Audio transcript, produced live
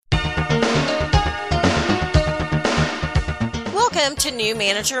Welcome to New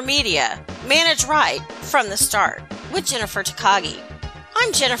Manager Media, Manage Right from the Start, with Jennifer Takagi.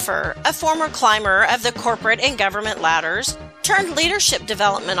 I'm Jennifer, a former climber of the corporate and government ladders turned leadership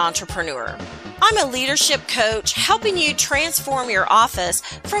development entrepreneur. I'm a leadership coach helping you transform your office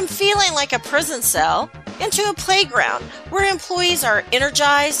from feeling like a prison cell into a playground where employees are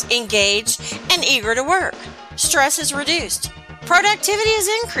energized, engaged, and eager to work. Stress is reduced. Productivity is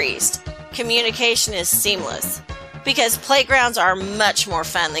increased. Communication is seamless. Because playgrounds are much more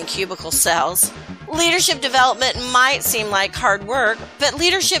fun than cubicle cells. Leadership development might seem like hard work, but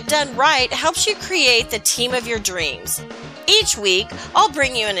leadership done right helps you create the team of your dreams. Each week, I'll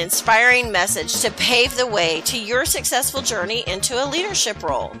bring you an inspiring message to pave the way to your successful journey into a leadership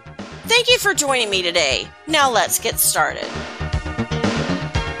role. Thank you for joining me today. Now let's get started.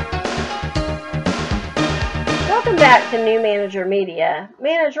 Welcome back to New Manager Media,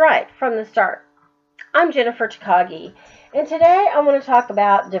 Manage Right from the Start. I'm Jennifer Takagi, and today I want to talk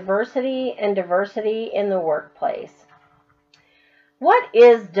about diversity and diversity in the workplace. What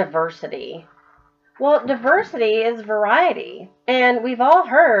is diversity? Well, diversity is variety, and we've all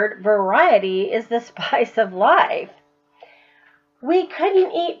heard variety is the spice of life. We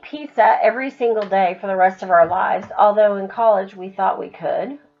couldn't eat pizza every single day for the rest of our lives, although in college we thought we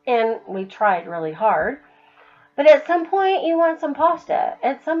could, and we tried really hard. But at some point, you want some pasta.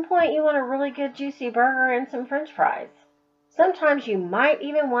 At some point, you want a really good juicy burger and some french fries. Sometimes you might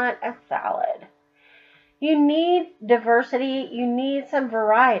even want a salad. You need diversity. You need some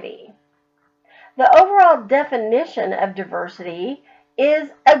variety. The overall definition of diversity is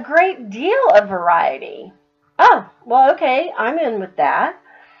a great deal of variety. Oh, well, okay, I'm in with that.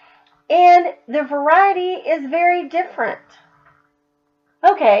 And the variety is very different.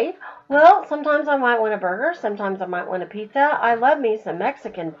 Okay, well, sometimes I might want a burger, sometimes I might want a pizza. I love me some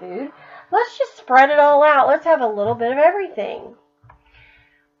Mexican food. Let's just spread it all out. Let's have a little bit of everything.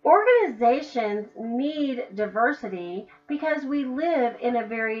 Organizations need diversity because we live in a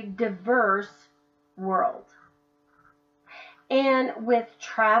very diverse world. And with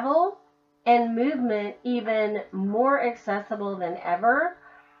travel and movement even more accessible than ever,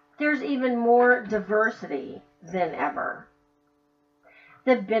 there's even more diversity than ever.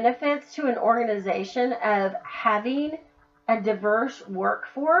 The benefits to an organization of having a diverse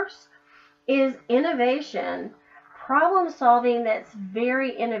workforce is innovation, problem solving that's very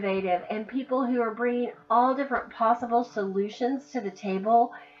innovative, and people who are bringing all different possible solutions to the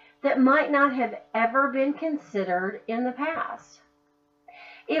table that might not have ever been considered in the past.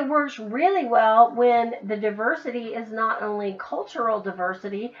 It works really well when the diversity is not only cultural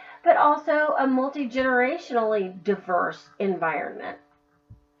diversity, but also a multi-generationally diverse environment.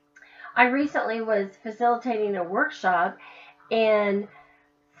 I recently was facilitating a workshop, and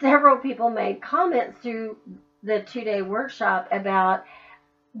several people made comments through the 2-day workshop about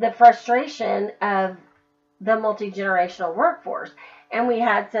the frustration of the multi-generational workforce. And we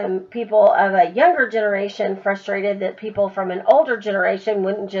had some people of a younger generation frustrated that people from an older generation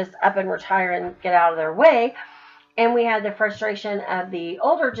wouldn't just up and retire and get out of their way. And we had the frustration of the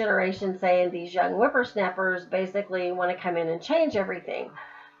older generation saying these young whippersnappers basically want to come in and change everything.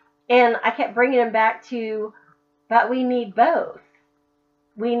 And I kept bringing them back to, but we need both.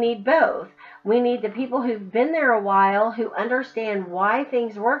 We need both. We need the people who've been there a while, who understand why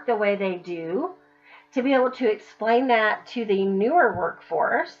things work the way they do, to be able to explain that to the newer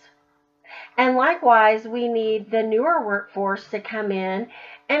workforce. And likewise, we need the newer workforce to come in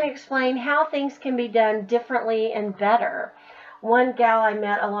and explain how things can be done differently and better. One gal I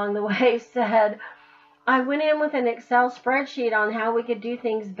met along the way said, I went in with an Excel spreadsheet on how we could do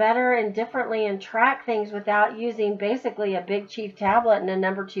things better and differently and track things without using basically a Big Chief tablet and a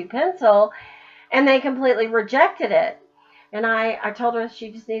number 2 pencil, and they completely rejected it. And I told her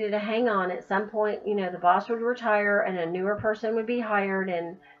she just needed to hang on. At some point, the boss would retire and a newer person would be hired,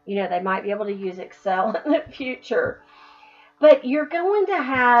 and, they might be able to use Excel in the future. But you're going to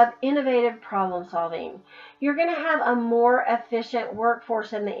have innovative problem solving. You're going to have a more efficient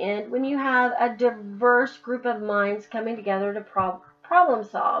workforce in the end when you have a diverse group of minds coming together to problem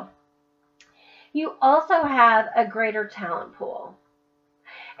solve. You also have a greater talent pool.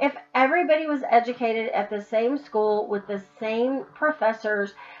 If everybody was educated at the same school with the same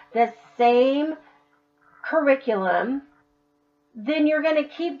professors, the same curriculum, then you're going to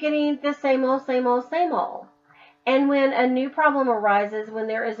keep getting the same old, same old, same old. And when a new problem arises, when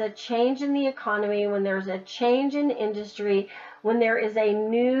there is a change in the economy, when there's a change in industry, when there is a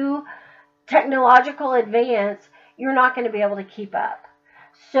new technological advance, you're not going to be able to keep up.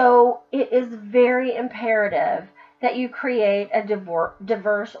 So it is very imperative that you create a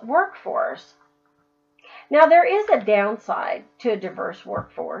diverse workforce. Now, there is a downside to a diverse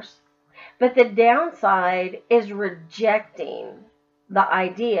workforce, but the downside is rejecting the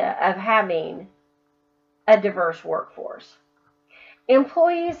idea of having a diverse workforce.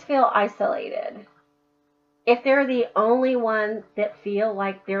 Employees feel isolated. If they're the only one that feel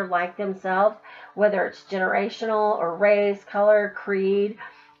like they're like themselves, whether it's generational or race, color, creed,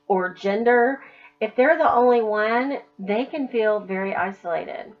 or gender, if they're the only one, they can feel very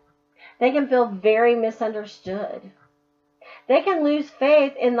isolated. They can feel very misunderstood. They can lose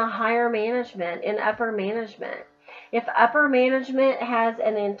faith in the higher management, in upper management. If upper management has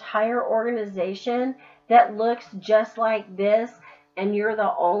an entire organization that looks just like this, and you're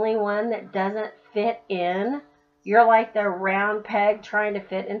the only one that doesn't fit in, you're like the round peg trying to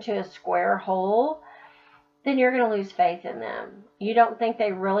fit into a square hole, then you're going to lose faith in them. You don't think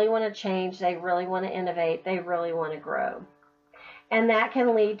they really want to change, they really want to innovate, they really want to grow. And that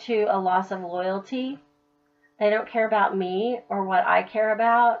can lead to a loss of loyalty. They don't care about me or what I care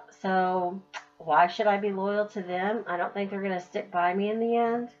about, so why should I be loyal to them? I don't think they're going to stick by me in the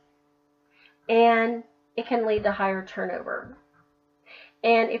end. And it can lead to higher turnover.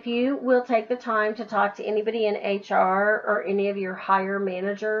 And if you will take the time to talk to anybody in HR or any of your higher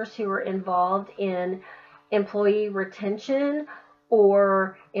managers who are involved in employee retention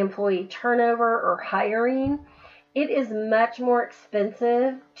or employee turnover or hiring, it is much more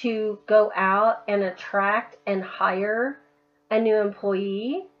expensive to go out and attract and hire a new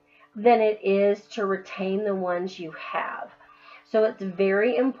employee than it is to retain the ones you have. So it's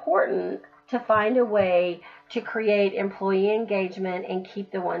very important to find a way to create employee engagement and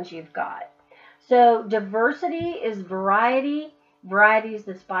keep the ones you've got. So diversity is variety. Variety is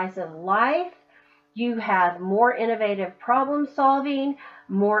the spice of life. You have more innovative problem solving,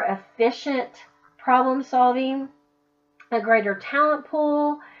 more efficient problem solving, a greater talent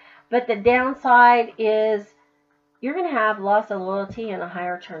pool. But the downside is you're going to have loss of loyalty and a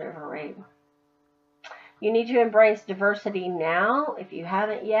higher turnover rate. You need to embrace diversity now. If you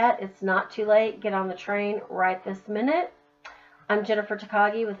haven't yet, it's not too late. Get on the train right this minute. I'm Jennifer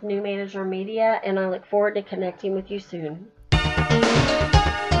Takagi with New Manager Media, and I look forward to connecting with you soon.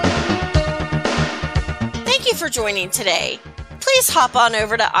 Thank you for joining today. Please hop on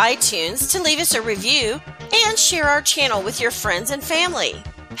over to iTunes to leave us a review and share our channel with your friends and family.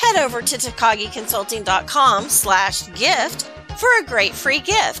 Head over to TakagiConsulting.com/gift for a great free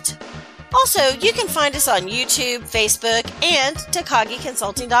gift. Also, you can find us on YouTube, Facebook, and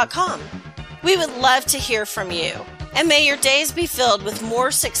TakagiConsulting.com. We would love to hear from you, and may your days be filled with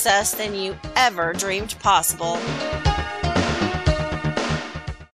more success than you ever dreamed possible.